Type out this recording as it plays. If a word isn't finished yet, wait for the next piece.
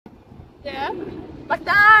Yeah. Like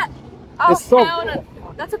that. Oh, It's so- hell no.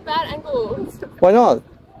 That's a bad angle. Why not?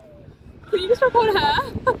 Can you just record her?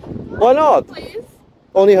 Why not? Please?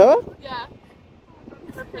 Only her? Yeah.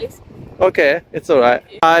 Please. Okay, it's alright.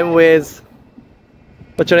 I'm with...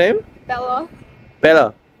 What's your name? Bella.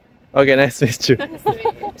 Bella. Okay, nice to meet you. Nice to meet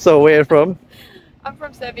you. So where are you from? I'm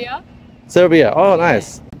from Serbia. Serbia. Oh,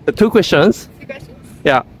 nice. Two questions. 2 questions?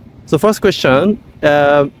 Yeah. So first question,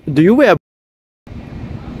 do you wear...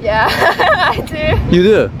 Yeah, I do. You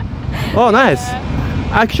do? Oh, nice. Yeah.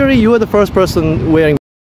 Actually, you were the first person wearing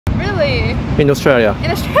Really? in Australia.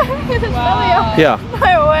 In Australia? In Australia? Wow. Yeah.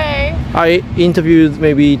 No way. I interviewed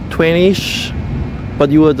maybe 20-ish, but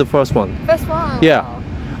you were the first one. First one? Yeah.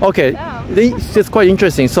 Okay. Yeah. This is quite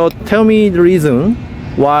interesting. So tell me the reason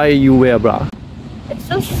why you wear bra. It's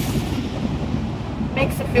just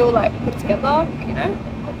makes it feel like put together, you know?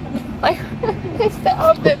 Like, it's the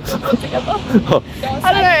outfit put together.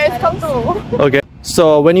 I don't know, it's comfortable. Okay.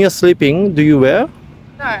 So when you're sleeping, do you wear?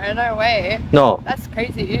 No, no way. No. That's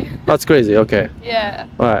crazy. That's crazy. Okay. Yeah.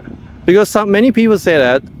 Alright. Because many people say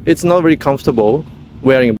that it's not very comfortable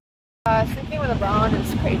wearing. Sleeping with a bra on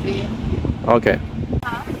is crazy. Okay.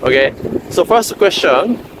 Okay. So first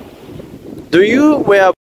question, do you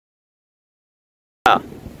wear?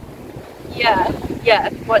 Yeah.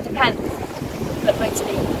 Well, it depends. But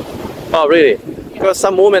mostly. Oh really? Because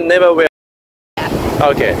some women never wear. Yeah.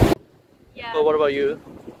 Okay. Yeah. So what about you?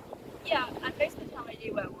 Yeah, and most of the time I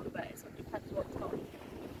do wear one, but it depends what's on.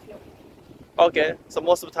 Okay. So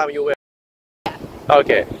most of the time you wear.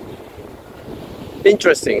 Okay.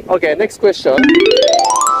 Interesting. Okay. Next question.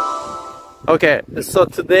 Okay. So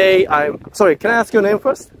today I'm sorry. Can I ask your name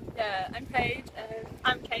first? Yeah, I'm Paige and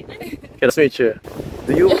I'm Caitlin. Okay, nice to meet you.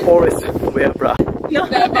 Do you always wear bra? No.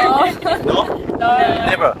 Never. No. No.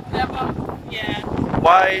 Never. Never. Yeah.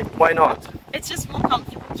 Why not? It's just more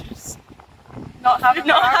comfortable to just not have a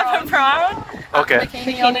bra on. Okay.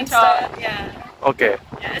 Bikini on instead. Yeah. Okay.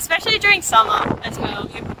 Yeah, especially during summer as well.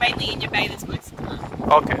 You're mainly in your bathers most of the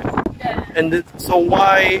time. Okay. Yeah. And so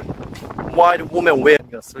why the women wear when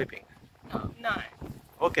you're sleeping? No.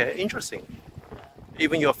 Okay, interesting.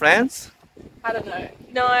 Even your friends? I don't know.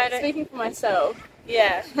 No, I don't. Speaking for myself.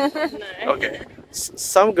 Yeah. No. Okay.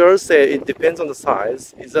 Some girls say it depends on the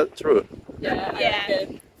size. Is that true? Yeah. Yeah.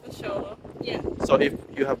 For sure. Yeah. So if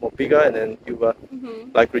you have more bigger and then you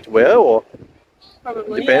likely to wear or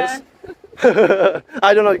Probably. depends?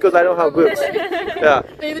 I don't know because I don't have boobs. Yeah.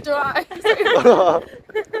 Neither do I.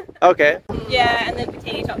 Okay. Yeah, and then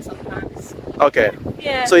bikini tops sometimes. Okay.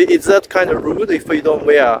 Yeah. So is that kind of rude if you don't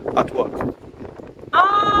wear at work?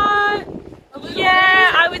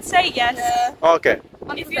 Yeah, I would say yes. Yeah. Okay.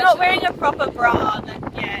 If you're not wearing a proper bra, then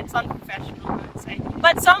yeah, it's unprofessional, I would say.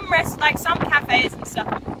 But some some cafes and stuff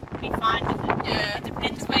would be fine with it. Yeah. It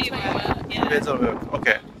depends where you wear it. Yeah. Depends on work.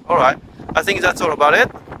 Okay. Alright. I think that's all about it.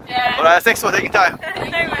 Yeah. Alright, thanks for taking time. No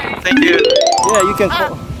worries. Thank you. Yeah, you can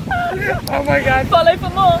call. Oh my god. Follow for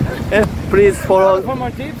more. Yeah, please follow. For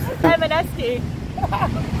more tips? M&ST.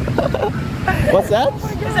 What's that? I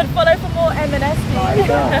said follow for more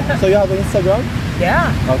M&ST. So you have Instagram?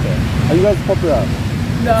 Yeah. Okay. Are you guys popular?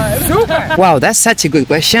 No. Super. Wow, that's such a good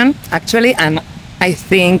question, actually, and I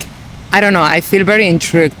think, I don't know, I feel very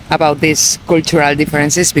intrigued about these cultural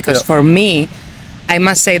differences because for me, I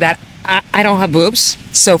must say that I don't have boobs,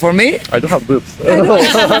 so for me... I don't have boobs.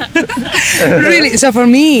 Really, so for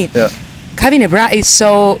me, having a bra is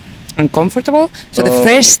so uncomfortable. So the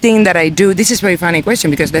first thing that I do, this is a very funny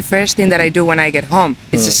question because the first thing that I do when I get home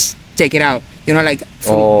is just take it out. You know, like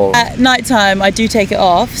at night time I do take it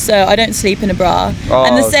off, so I don't sleep in a bra.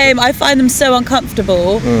 And the same, I find them so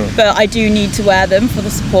uncomfortable, but I do need to wear them for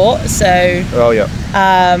the support. So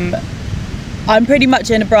I'm pretty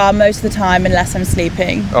much in a bra most of the time unless I'm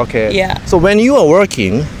sleeping. Okay. Yeah. So when you are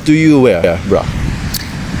working, do you wear a bra?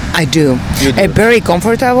 I do. A very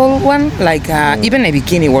comfortable one, like even a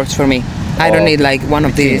bikini works for me. I don't need like one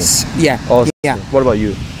of these. Yeah. Awesome. Yeah. What about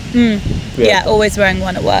you? Yeah, always wearing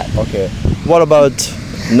one at work. Okay. What about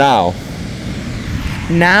now?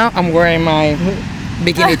 Now I'm wearing my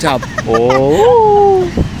bikini top. Oh.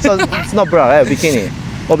 So it's not bra, bikini.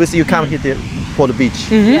 Obviously you can't hit it for the beach.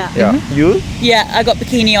 Yeah. You? Yeah, I got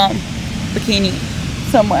bikini on. Bikini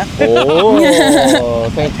somewhere. Oh,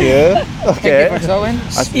 thank you. Okay. Thank you for showing.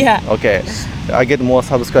 Yeah. Okay. I get more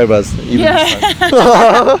subscribers. Even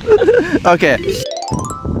Okay.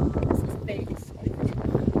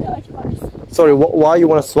 Sorry, why you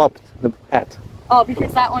want to swap the hat? Oh,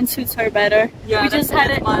 because that one suits her better. Yeah, we just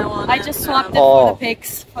had it. I just swapped it for the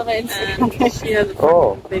pics for the Instagram. She has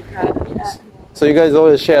a big hat. Yeah. So you guys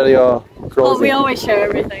always share your clothing? Oh, we always share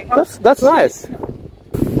everything. That's nice.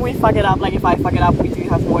 we fuck it up, like if I fuck it up, we do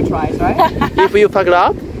have more tries, right? If you fuck it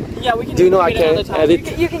up, Yeah, we can. do you know I do it can another time.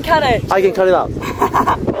 edit? You can cut it. I can cut it out.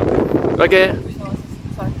 Okay.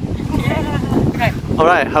 Sorry. Okay. All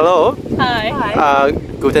right. Hello. Hi.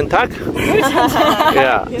 Guten Tag.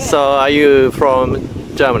 Yeah. So are you from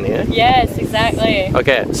Germany? Eh? Yes, exactly.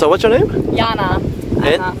 Okay. So what's your name? Yana.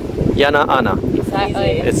 And Yana Anna.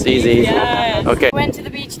 Exactly. It's easy. Yes. Okay. We went to the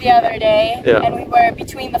beach the other day Yeah. and we were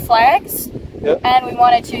between the flags Yeah. and we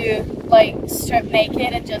wanted to like strip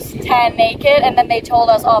naked and just tan naked, and then they told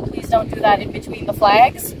us, oh, please don't do that in between the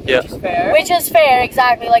flags. Yeah. Which is fair,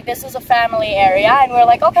 exactly. Like, this is a family area, and we're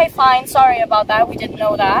like, okay, fine, sorry about that, we didn't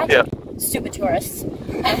know that. Yeah. Stupid tourists.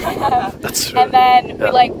 That's true. And then we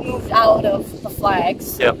Yeah. like moved out of the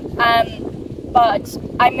flags. Yeah. But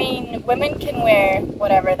I mean, women can wear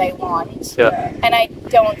whatever they want. Yeah. And I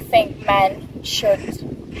don't think men should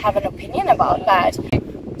have an opinion about that.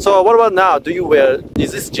 So what about now? Do you wear?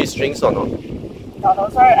 Is this G-strings or not? No,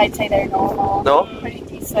 those are, I'd say they're normal. No. Pretty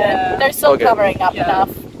decent. They're still Okay. covering up enough.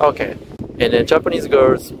 Okay. And then Japanese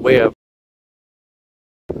girls wear.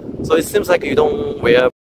 So it seems like you don't wear.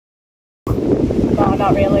 No,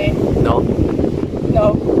 not really. No.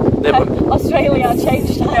 No. Never. Australia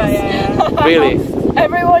changed us. Yeah. Really?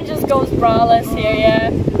 Everyone just goes braless here, yeah.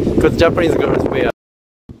 Because Japanese girls wear.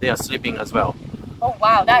 They are sleeping as well. Oh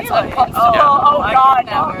wow, that's Really? uncomfortable. Yeah. Oh I god, could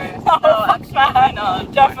no. never. No, absolutely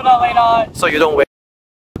not. Definitely not. So you don't wear.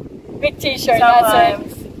 Big t-shirt, that's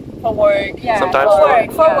Sometimes it. for work. Yeah, Sometimes for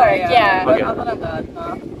work, for Yeah, work, yeah. yeah. But Okay. other than that, no.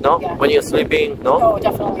 No. Yeah. When you're sleeping, no. No,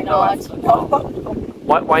 definitely not. No.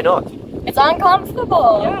 Why not? It's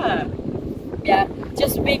uncomfortable. Yeah. Yeah,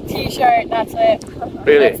 just big t-shirt, that's it.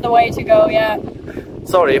 Really? That's the way to go, yeah.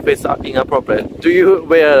 Sorry if it's inappropriate. Do you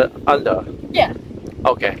wear under? Yeah.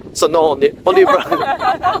 Okay. So no, only bra.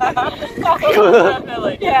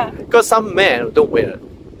 Definitely. Yeah. Because some men don't wear.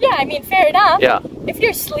 Yeah, I mean, fair enough. Yeah. If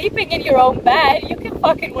you're sleeping in your own bed, you can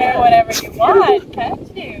fucking wear whatever you want,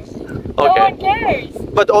 can't you? No Okay. one cares.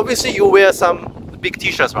 But obviously you wear some big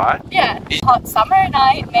t-shirts, right? Yeah, hot summer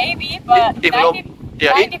night, maybe, but If no-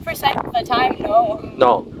 90% of the time, no.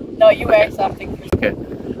 No. No, you wear something for Okay.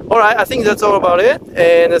 All right. I think that's all about it.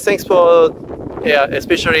 And thanks for,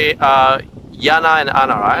 especially Yana and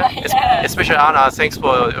Anna, right? Yeah. Especially Anna. Thanks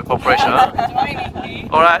for your cooperation. joining me.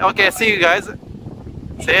 All right. Okay. See you guys.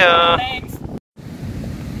 See ya. Thanks.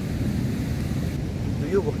 Do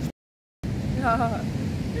you watch?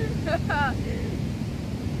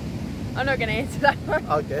 I'm not gonna answer that one.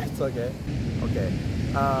 Okay, it's okay. Okay.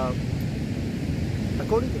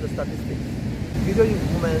 According to the statistics, usually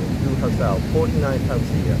women do herself 49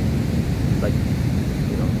 times a year. Like,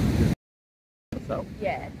 you know, do herself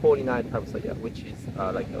Yeah, 49 times a year, which is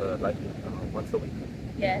like once a week.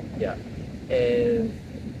 yeah. Yeah. And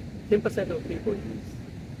 10% of people use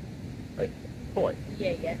like toy.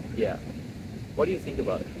 Yeah. Yeah. What do you think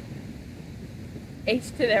about it? Each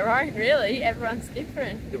to their own, really. Everyone's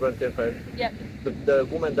different. Different. Yep. The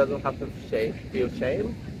woman doesn't have to feel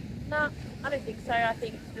shame. No, I don't think so. I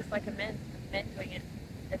think it's just like a men doing it.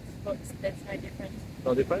 There's no difference.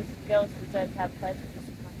 No difference? Girls deserve to have pleasure just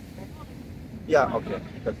as much as men. Yeah. Okay.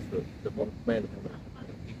 That's true. The men and women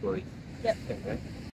equally. Yep. Okay.